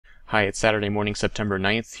Hi, it's Saturday morning, September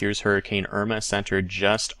 9th. Here's Hurricane Irma centered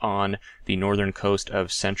just on the northern coast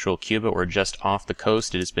of central Cuba, or just off the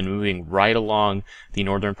coast. It has been moving right along the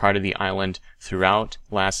northern part of the island throughout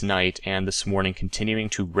last night and this morning, continuing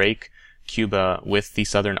to rake Cuba with the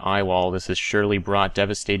southern eye wall. This has surely brought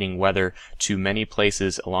devastating weather to many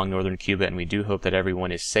places along northern Cuba, and we do hope that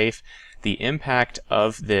everyone is safe. The impact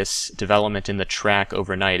of this development in the track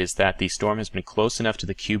overnight is that the storm has been close enough to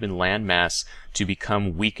the Cuban landmass to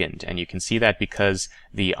become weakened, and you can see that because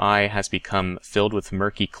the eye has become filled with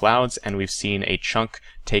murky clouds, and we've seen a chunk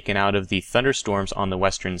taken out of the thunderstorms on the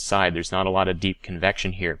western side. There's not a lot of deep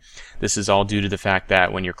convection here. This is all due to the fact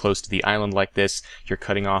that when you're close to the island like this, you're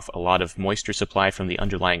cutting off a lot of moisture supply from the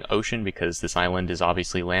underlying ocean, because this island is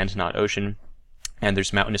obviously land, not ocean. And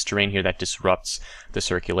there's mountainous terrain here that disrupts the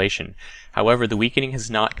circulation. However, the weakening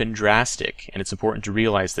has not been drastic, and it's important to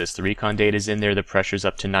realize this. The recon data is in there, the pressure's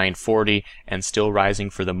up to 940, and still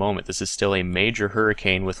rising for the moment. This is still a major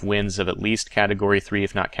hurricane with winds of at least Category 3,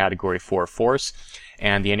 if not Category 4 force,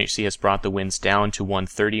 and the NHC has brought the winds down to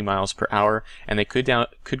 130 miles per hour, and they could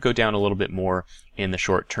go down a little bit more in the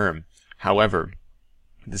short term. However,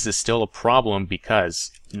 this is still a problem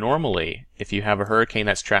because normally, if you have a hurricane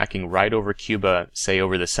that's tracking right over Cuba, say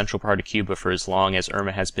over the central part of Cuba for as long as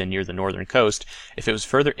Irma has been near the northern coast, if it was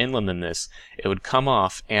further inland than this, it would come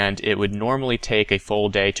off and it would normally take a full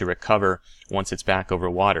day to recover once it's back over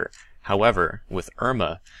water. However, with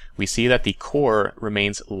Irma, we see that the core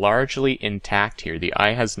remains largely intact here. The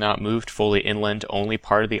eye has not moved fully inland, only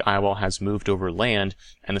part of the eye wall has moved over land,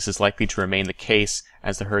 and this is likely to remain the case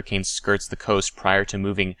as the hurricane skirts the coast prior to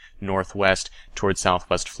moving northwest towards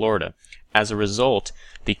southwest Florida. As a result,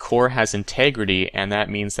 the core has integrity, and that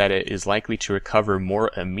means that it is likely to recover more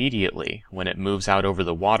immediately when it moves out over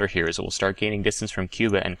the water here, as it will start gaining distance from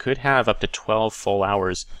Cuba and could have up to 12 full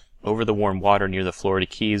hours over the warm water near the Florida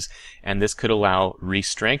Keys, and this could allow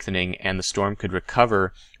re-strengthening, and the storm could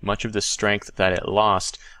recover much of the strength that it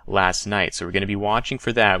lost last night. So we're going to be watching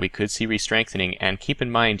for that. We could see re-strengthening, and keep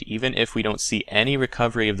in mind, even if we don't see any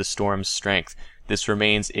recovery of the storm's strength, this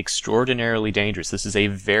remains extraordinarily dangerous. This is a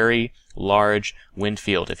very large wind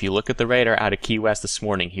field. If you look at the radar out of Key West this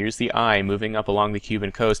morning, here's the eye moving up along the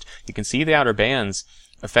Cuban coast. You can see the outer bands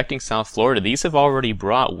affecting South Florida. These have already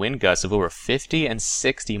brought wind gusts of over 50 and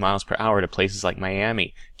 60 miles per hour to places like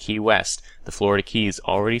Miami, Key West, the Florida Keys,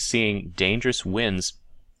 already seeing dangerous winds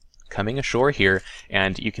coming ashore here,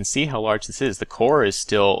 and you can see how large this is. The core is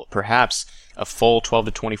still perhaps a full 12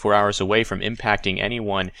 to 24 hours away from impacting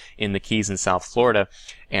anyone in the Keys in South Florida,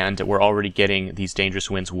 and we're already getting these dangerous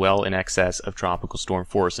winds well in excess of tropical storm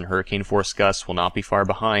force, and hurricane force gusts will not be far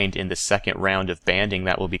behind in the second round of banding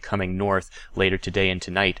that will be coming north later today and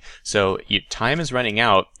tonight. So time is running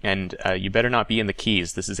out, and you better not be in the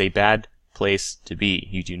Keys. This is a bad place to be.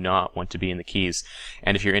 You do not want to be in the Keys.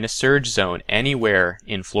 And if you're in a surge zone anywhere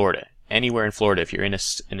in Florida, if you're in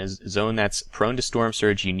a zone that's prone to storm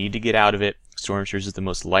surge, you need to get out of it. Storm surge is the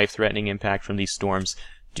most life-threatening impact from these storms.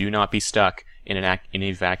 Do not be stuck in an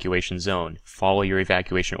evacuation zone. Follow your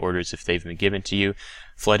evacuation orders if they've been given to you.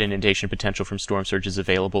 Flood inundation potential from storm surge is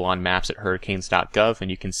available on maps at hurricanes.gov,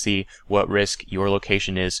 and you can see what risk your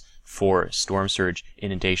location is for storm surge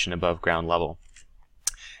inundation above ground level.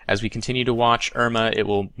 As we continue to watch Irma, it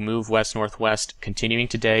will move west-northwest, continuing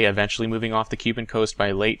today, eventually moving off the Cuban coast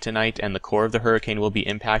by late tonight, and the core of the hurricane will be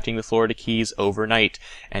impacting the Florida Keys overnight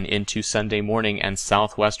and into Sunday morning and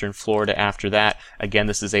southwestern Florida after that. Again,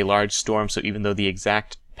 this is a large storm, so even though the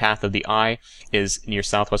exact path of the eye is near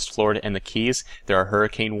southwest Florida and the Keys, there are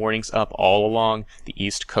hurricane warnings up all along the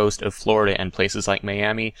east coast of Florida, and places like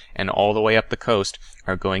Miami and all the way up the coast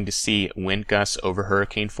are going to see wind gusts over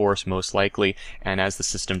hurricane force most likely, and as the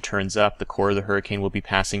system turns up, the core of the hurricane will be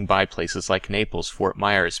passing by places like Naples, Fort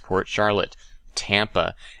Myers, Port Charlotte,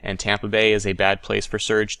 Tampa, and Tampa Bay is a bad place for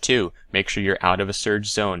surge too. Make sure you're out of a surge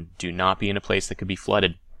zone. Do not be in a place that could be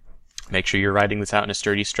flooded. Make sure you're riding this out in a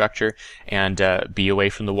sturdy structure, and be away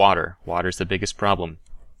from the water. Water's the biggest problem.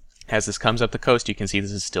 As this comes up the coast, you can see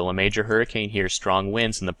this is still a major hurricane here, strong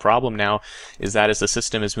winds, and the problem now is that as the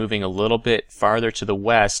system is moving a little bit farther to the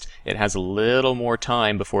west, it has a little more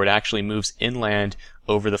time before it actually moves inland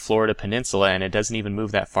over the Florida peninsula, and it doesn't even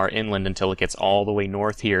move that far inland until it gets all the way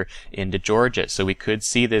north here into Georgia. So we could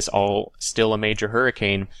see this all still a major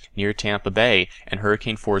hurricane near Tampa Bay, and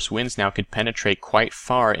hurricane force winds now could penetrate quite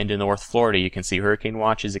far into North Florida. You can see hurricane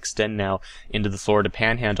watches extend now into the Florida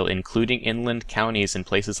Panhandle, including inland counties, and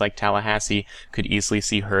places like Tallahassee could easily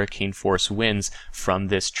see hurricane force winds from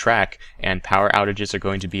this track, and power outages are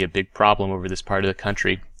going to be a big problem over this part of the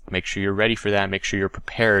country. Make sure you're ready for that. Make sure you're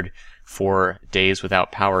prepared for days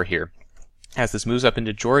without power here. As this moves up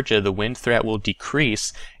into Georgia, the wind threat will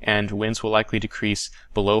decrease, and winds will likely decrease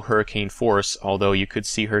below hurricane force, although you could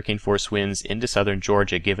see hurricane force winds into southern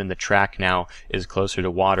Georgia, given the track now is closer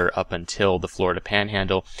to water up until the Florida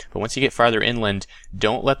Panhandle. But once you get farther inland,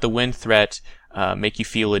 don't let the wind threat make you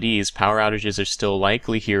feel at ease. Power outages are still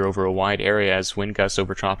likely here over a wide area, as wind gusts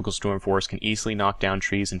over tropical storm force can easily knock down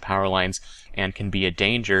trees and power lines and can be a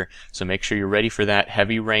danger. So make sure you're ready for that.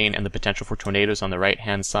 Heavy rain and the potential for tornadoes on the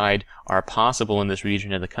right-hand side are possible in this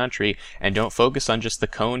region of the country. And don't focus on just the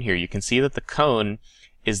cone here. You can see that the cone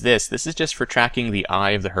is this. This is just for tracking the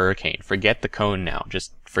eye of the hurricane. Forget the cone now.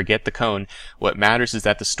 Just forget the cone. What matters is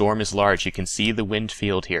that the storm is large. You can see the wind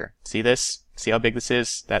field here. See this? See how big this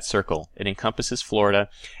is? That circle. It encompasses Florida,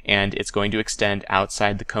 and it's going to extend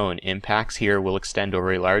outside the cone. Impacts here will extend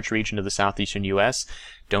over a large region of the southeastern U.S.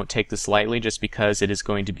 Don't take this lightly just because it is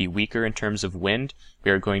going to be weaker in terms of wind.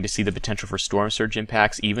 We are going to see the potential for storm surge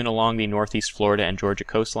impacts even along the northeast Florida and Georgia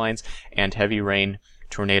coastlines, and heavy rain,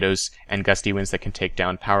 tornadoes, and gusty winds that can take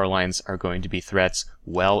down power lines are going to be threats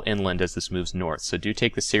well inland as this moves north. So do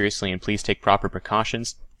take this seriously, and please take proper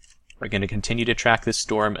precautions. We're going to continue to track this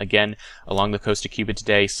storm again along the coast of Cuba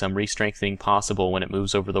today, some re-strengthening possible when it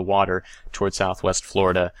moves over the water toward southwest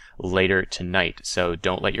Florida later tonight. So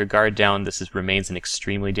don't let your guard down. This remains an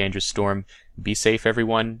extremely dangerous storm. Be safe,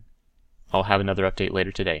 everyone. I'll have another update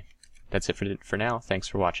later today. That's it for now. Thanks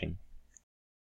for watching.